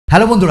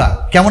Hello বন্ধুরা,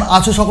 কেমন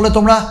আছো সকলে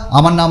তোমরা?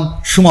 আমার নাম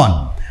সুমন।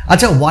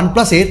 আচ্ছা,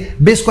 ওয়ানপ্লাসের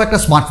বেশ কয়েকটা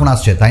স্মার্টফোন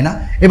আসছে, তাই না?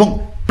 এবং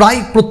প্রায়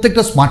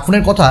প্রত্যেকটা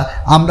স্মার্টফোনের কথা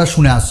আমরা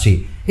শুনে আসছি।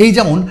 এই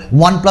যেমন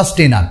ওয়ানপ্লাস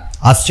 10R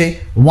আসছে,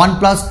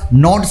 OnePlus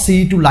not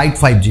CE2 light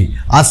 5G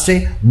আসছে,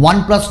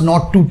 ওয়ানপ্লাস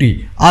নট 2T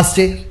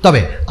আসছে।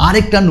 তবে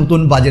আরেকটা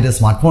নতুন বাজেটের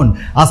স্মার্টফোন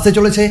আসতে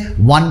চলেছে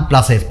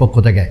ওয়ানপ্লাসের পক্ষ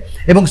থেকে,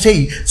 এবং সেই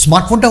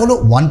স্মার্টফোনটা হলো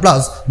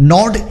ওয়ানপ্লাস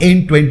নট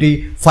N20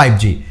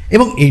 5G,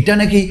 এবং এইটা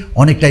নাকি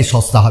অনেকটাই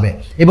সস্তা হবে।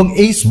 এবং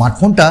এই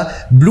স্মার্টফোনটা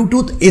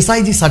ব্লুটুথ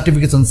SIG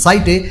সার্টিফিকেশন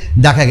সাইটে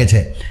দেখা গেছে,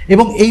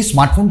 এবং এই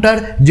স্মার্টফোনটার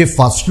যে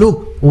ফার্স্ট লুক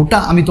ওটা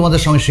আমি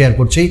তোমাদের সঙ্গে শেয়ার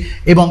করছি,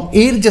 এবং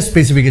এর যে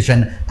স্পেসিফিকেশন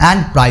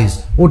অ্যান্ড প্রাইস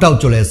ওটাও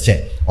চলে এসছে।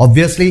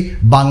 অবভিয়াসলি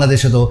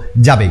বাংলাদেশে তো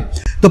যাবেই।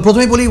 তো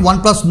প্রথমে বলি,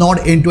 ওয়ানপ্লাস নট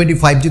N20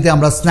 5Gতে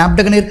আমরা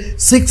স্ন্যাপড্রাগনের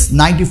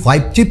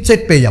 695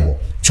 চিপসেট পেয়ে যাব,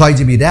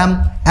 6GB র্যাম,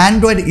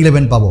 অ্যান্ড্রয়েড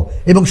 11 পাবো,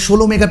 এবং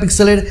 16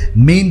 মেগাপিক্সেলের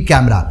মেইন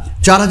ক্যামেরা,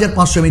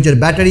 4500 mAh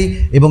ব্যাটারি,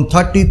 এবং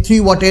 33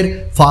 ওয়াটের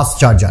ফাস্ট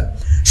চার্জার।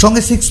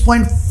 সঙ্গে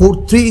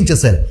 6.43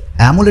 ইঞ্চেসের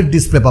অ্যামোলেড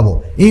ডিসপ্লে পাবো,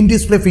 ইন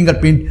ডিসপ্লে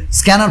ফিঙ্গারপ্রিন্ট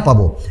স্ক্যানার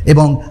পাবো,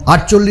 এবং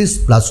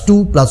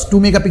 48+2+2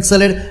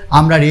 মেগাপিক্সেলের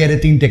আমরা রিয়ারে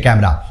 3টে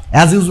ক্যামেরা,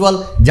 অ্যাজ ইউজুয়াল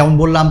যেমন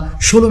বললাম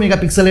 16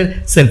 মেগাপিক্সেলের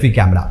সেলফি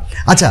ক্যামেরা।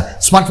 আচ্ছা,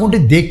 স্মার্টফোনটি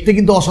দেখতে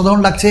কিন্তু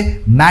অসাধারণ লাগছে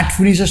ম্যাট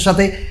ফিনিশের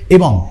সাথে,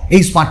 এবং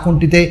এই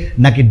স্মার্টফোনটিতে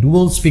নাকি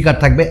ডুয়াল স্পিকার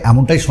থাকবে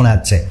এমনটাই শোনা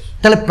যাচ্ছে।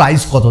 তাহলে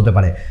প্রাইস কত হতে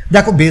পারে?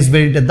 দেখো, বেস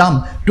ভেরিয়েন্টের দাম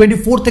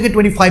 24 থেকে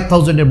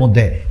 25,000-এর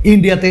মধ্যে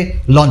ইন্ডিয়াতে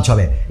লঞ্চ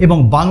হবে, এবং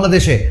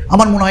বাংলাদেশে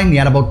আমার মনে হয়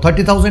নিয়ার অ্যাবাউট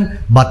 30,000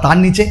 বা তার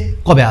নিচে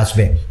কবে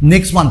আসবে।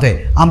 নেক্সট মান্থে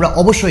আমরা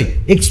অবশ্যই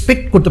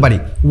এক্সপেক্ট করতে পারি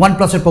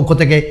ওয়ানপ্লাসের পক্ষ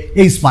থেকে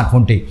এই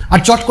স্মার্টফোনটি। আর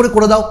চট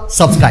করে দাও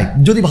সাবস্ক্রাইব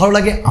যদি ভালো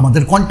লাগে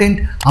আমাদের কন্টেন্ট,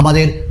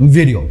 আমাদের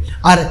ভিডিও,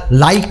 আর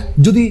লাইক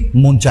যদি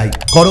মন চাই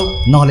করো,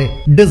 নাহলে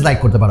ডিসলাইক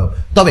করতে পারো।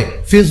 তবে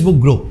ফেসবুক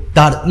গ্রুপ,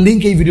 তার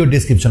লিঙ্ক এই ভিডিও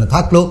ডেসক্রিপশনে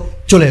থাকলো,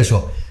 চলে এসো।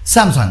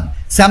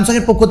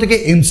 স্যামসাংয়ের পক্ষ থেকে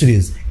M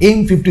সিরিজ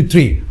M53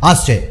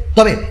 আসছে।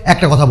 তবে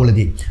একটা কথা বলে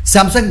দিই,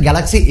 স্যামসাং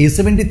গ্যালাক্সি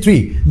A73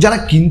 যারা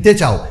কিনতে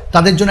চাও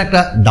তাদের জন্য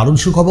একটা দারুণ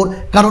সুখবর,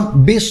 কারণ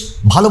বেশ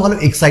ভালো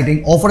এক্সাইটিং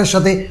অফারের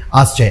সাথে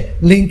আসছে,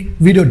 লিঙ্ক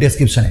ভিডিও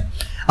ডেসক্রিপশনে।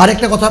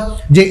 আরেকটা কথা,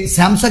 যে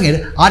স্যামসাংয়ের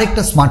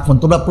আরেকটা স্মার্টফোন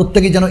তোমরা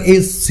প্রত্যেকেই জানো,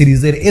 S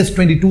সিরিজের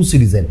S22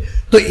 সিরিজের,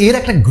 তো এর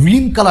একটা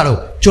গ্রিন কালারও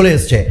চলে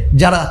এসছে।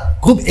 যারা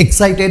খুব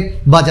এক্সাইটেড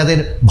বা যাদের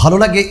ভালো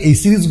লাগে এই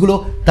সিরিজগুলো,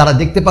 তারা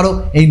দেখতে পারো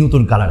এই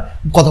নতুন কালার।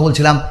 কথা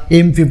বলছিলাম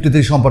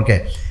M53 সম্পর্কে।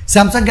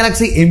 স্যামসাং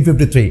গ্যালাক্সি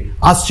M53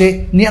 আসছে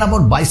নিয়ার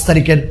অ্যাবাউট 22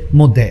 তারিখের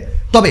মধ্যে।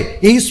 তবে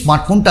এই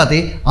স্মার্টফোনটাতে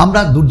আমরা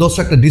দুর্ধর্ষ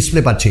একটা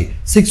ডিসপ্লে পাচ্ছি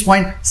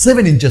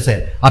 6.7 ইঞ্চেসের,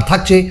 আর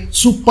থাকছে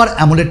সুপার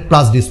অ্যামোলেড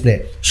প্লাস ডিসপ্লে,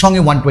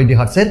 সঙ্গে 120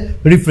 হার্টসের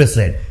রিফ্রেশ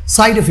রেট,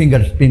 সাইডে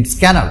ফিঙ্গারপ্রিন্ট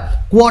স্ক্যানার,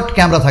 কোয়াড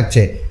ক্যামেরা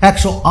থাকছে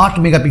 108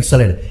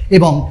 মেগাপিক্সেলের,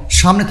 এবং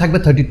সামনে থাকবে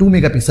 32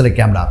 মেগাপিক্সেলের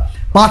ক্যামেরা,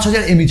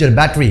 5000 mAh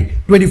ব্যাটারি,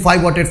 25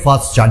 ওয়াটের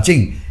ফাস্ট চার্জিং,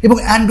 এবং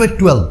অ্যান্ড্রয়েড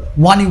 12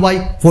 One UI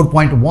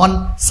 4.1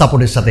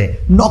 সাপোর্টের সাথে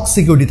নক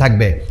সিকিউরিটি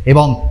থাকবে,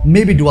 এবং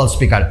মেবি ডুয়াল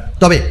স্পিকার।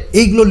 তবে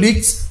এইগুলো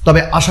লিকস,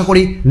 তবে আশা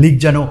করি লিক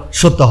যেন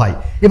সত্য হয়।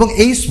 এবং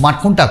এই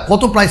স্মার্টফোনটা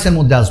কত প্রাইসের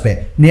মধ্যে আসবে?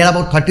 নিয়ার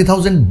অ্যাবাউট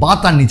 30,000 বা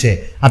তার নিচে,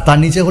 আর তার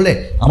নিচে হলে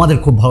আমাদের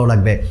খুব ভালো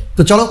লাগবে।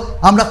 তো চলো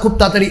আমরা খুব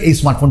তাড়াতাড়ি এই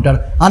স্মার্টফোনটার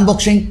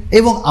আনবক্সিং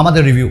এবং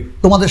আমাদের রিভিউ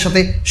তোমাদের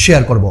সাথে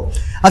শেয়ার করব।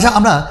 আচ্ছা,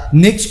 আমরা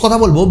নেক্সট কথা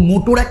বলবো,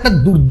 মোটোর একটা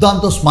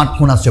দুর্দান্ত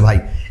স্মার্টফোন আসছে ভাই,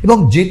 এবং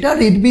যেটা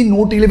রেডমি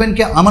নোট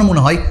 11কে আমার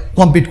মনে হয়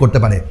কম্পিট করতে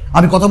পারে।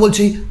 আমি কথা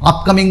বলছি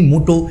আপকামিং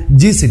মোটো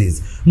G সিরিজ,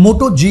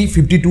 মোটো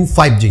G52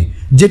 5G,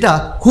 যেটা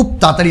খুব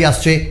তাড়াতাড়ি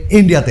আসছে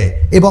ইন্ডিয়াতে,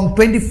 এবং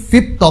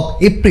 25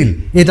 এপ্রিল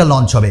এটা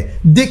লঞ্চ হবে।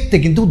 দেখতে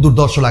কিন্তু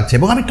দুর্ধর্ষ লাগছে,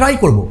 এবং আমি ট্রাই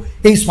করব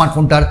এই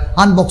স্মার্টফোনটার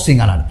আনবক্সিং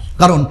আনার,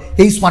 কারণ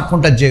এই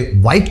স্মার্টফোনটার যে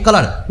হোয়াইট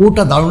কালার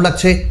ওটা দারুণ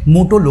লাগছে,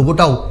 মোটো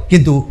লোগোটাও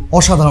কিন্তু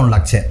অসাধারণ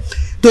লাগছে।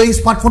 তো এই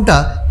স্মার্টফোনটা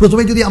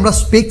প্রথমে যদি আমরা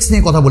স্পেক্স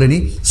নিয়ে কথা বলে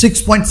নিই,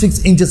 6.6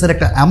 ইঞ্চেসের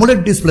একটা অ্যামোলেড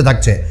ডিসপ্লে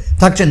থাকছে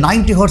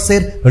 90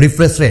 হার্টসের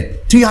রিফ্রেশ রেট,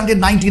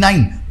 399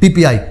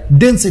 PPI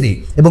ডেন্সিটি,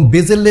 এবং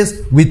bezel-less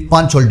with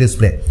punch whole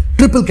display.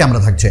 Triple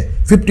camera থাকছে,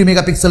 50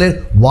 মেগাপিক্সেলের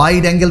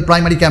ওয়াইড অ্যাঙ্গেল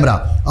প্রাইমারি ক্যামেরা,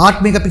 8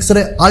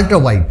 মেগাপিক্সেলের আলট্রা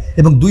ওয়াইড,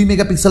 এবং 2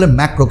 মেগাপিক্সেলের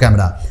ম্যাক্রো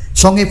ক্যামেরা,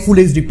 সঙ্গে ফুল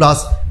HD প্লাস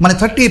মানে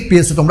 30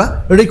 FPS এ তোমরা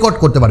রেকর্ড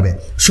করতে পারবে,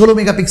 16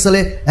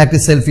 মেগাপিক্সেলের একটি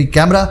সেলফি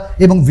ক্যামেরা,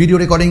 এবং ভিডিও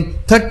রেকর্ডিং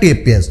 30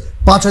 FPS,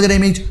 5000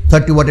 mAh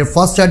 30 ওয়াটের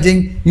fast charging,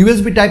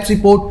 USB Type-C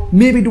port,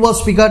 maybe dual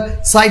speaker,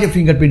 সাইডে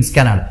ফিঙ্গারপ্রিন্ট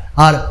স্ক্যানার,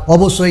 আর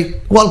অবশ্যই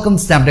কোয়ালকম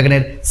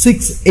স্ন্যাপড্রাগনের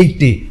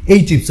 680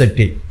 এই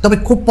চিপসেটটি। তবে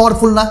খুব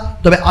পাওয়ারফুল না,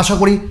 তবে আশা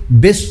করি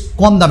বেশ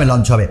কম দামে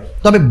লঞ্চ হবে।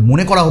 তবে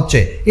মনে করা হচ্ছে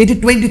এটি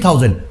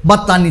 20,000 বা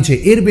তার নিচে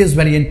এর বেস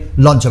ভ্যারিয়েন্ট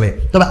লঞ্চ হবে।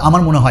 তবে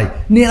আমার মনে হয়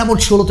নিয়ার অ্যাবাউট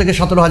 16 থেকে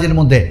 17,000-এর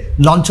মধ্যে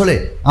লঞ্চ হলে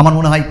আমার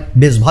মনে হয়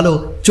বেশ ভালো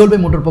চলবে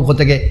মোটোর পক্ষ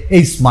থেকে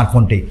এই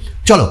স্মার্টফোনটি।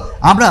 চলো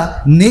আমরা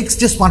নেক্সট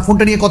যে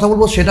স্মার্টফোনটা নিয়ে কথা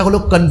বলবো সেটা হলো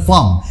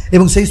কনফার্ম,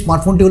 এবং সেই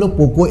স্মার্টফোনটি হলো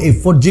পোকো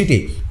F4 GT।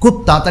 খুব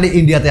তাড়াতাড়ি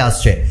ইন্ডিয়াতে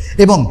আসছে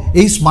এবং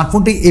এই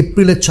স্মার্টফোনটি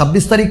এপ্রিলের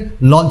 26 তারিখ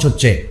লঞ্চ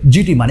হচ্ছে,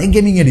 জিটি মানে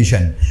গেমিং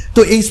এডিশন।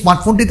 তো এই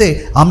স্মার্টফোনটিতে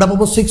আমরা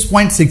পাবো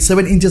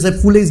 6.67 ইঞ্চেসের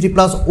full HD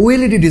plus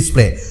OLED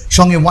display,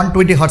 সঙ্গে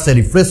 120 হার্টসের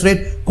refresh rate,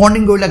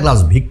 Corning gorilla glass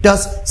Victus,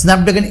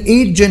 Snapdragon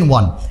 8 Gen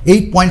 1,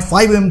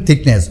 8.5 mm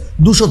thickness,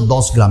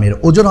 210 গ্রামের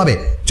ওজন হবে,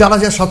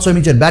 4700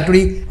 mAh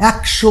ব্যাটারি,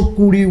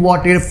 120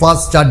 ওয়াটের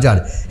ফাস্ট চার্জার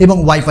এবং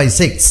wifi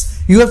 6,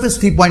 UFS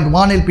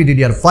 3.1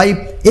 LPDDR5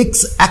 X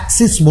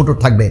Axis motor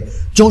থাকবে,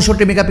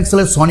 64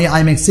 মেগাপিক্সেলের সনি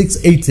IMX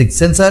 686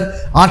 সেন্সর,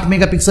 8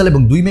 মেগাপিক্সেল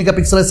এবং 2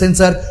 মেগাপিক্সেলের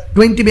সেন্সর,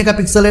 20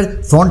 মেগাপিক্সেলের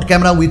front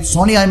camera with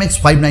Sony IMX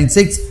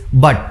 596।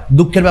 But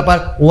দুঃখের ব্যাপার,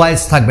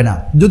 ওয়াইস থাকবে না।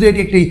 যদি এটি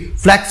একটি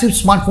ফ্ল্যাগশিপ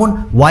স্মার্টফোন,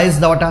 ওয়াইস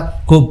দেওয়াটা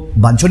খুব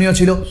বাঞ্ছনীয়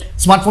ছিল।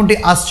 স্মার্টফোনটি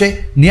আসছে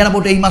নিয়ার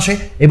অ্যাবাউট এই মাসে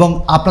এবং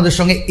আপনাদের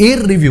সঙ্গে এর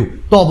রিভিউ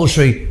তো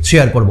অবশ্যই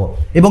শেয়ার করব।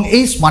 এবং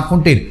এই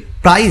স্মার্টফোনটির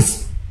প্রাইস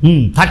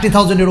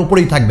 30,000-এর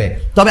ওপরেই থাকবে।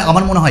 তবে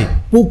আমার মনে হয়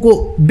পোকো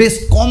বেশ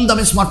কম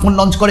দামে স্মার্টফোন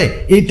লঞ্চ করে,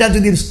 এটা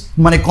যদি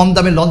মানে কম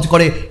দামে লঞ্চ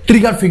করে,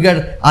 ট্রিগার ফিগার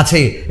আছে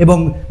এবং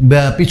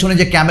পিছনে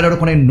যে ক্যামেরার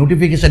ওখানে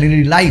নোটিফিকেশন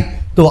এলইডি লাইট,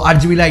 তো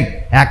RGB লাইট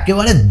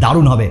একেবারে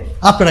দারুণ হবে।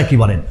 আপনারা কি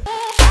বলেন?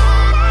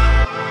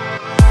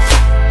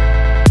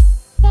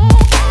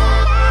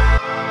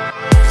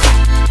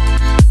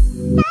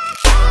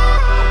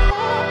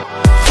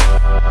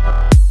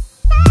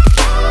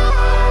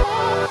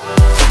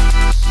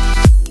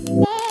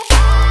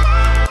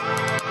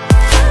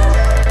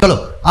 চলো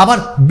আবার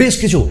বেশ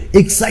কিছু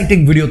এক্সাইটিং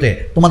ভিডিওতে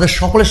তোমাদের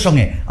সকলের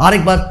সঙ্গে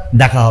আরেকবার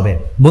দেখা হবে।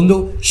 বন্ধু,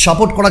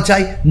 সাপোর্ট করা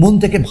চাই, মন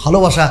থেকে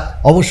ভালোবাসা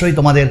অবশ্যই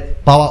তোমাদের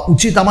পাওয়া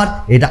উচিত আমার,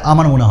 এটা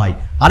আমার মনে হয়।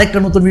 আরেকটা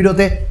নতুন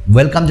ভিডিওতে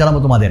ওয়েলকাম জানাবো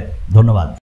তোমাদের। ধন্যবাদ।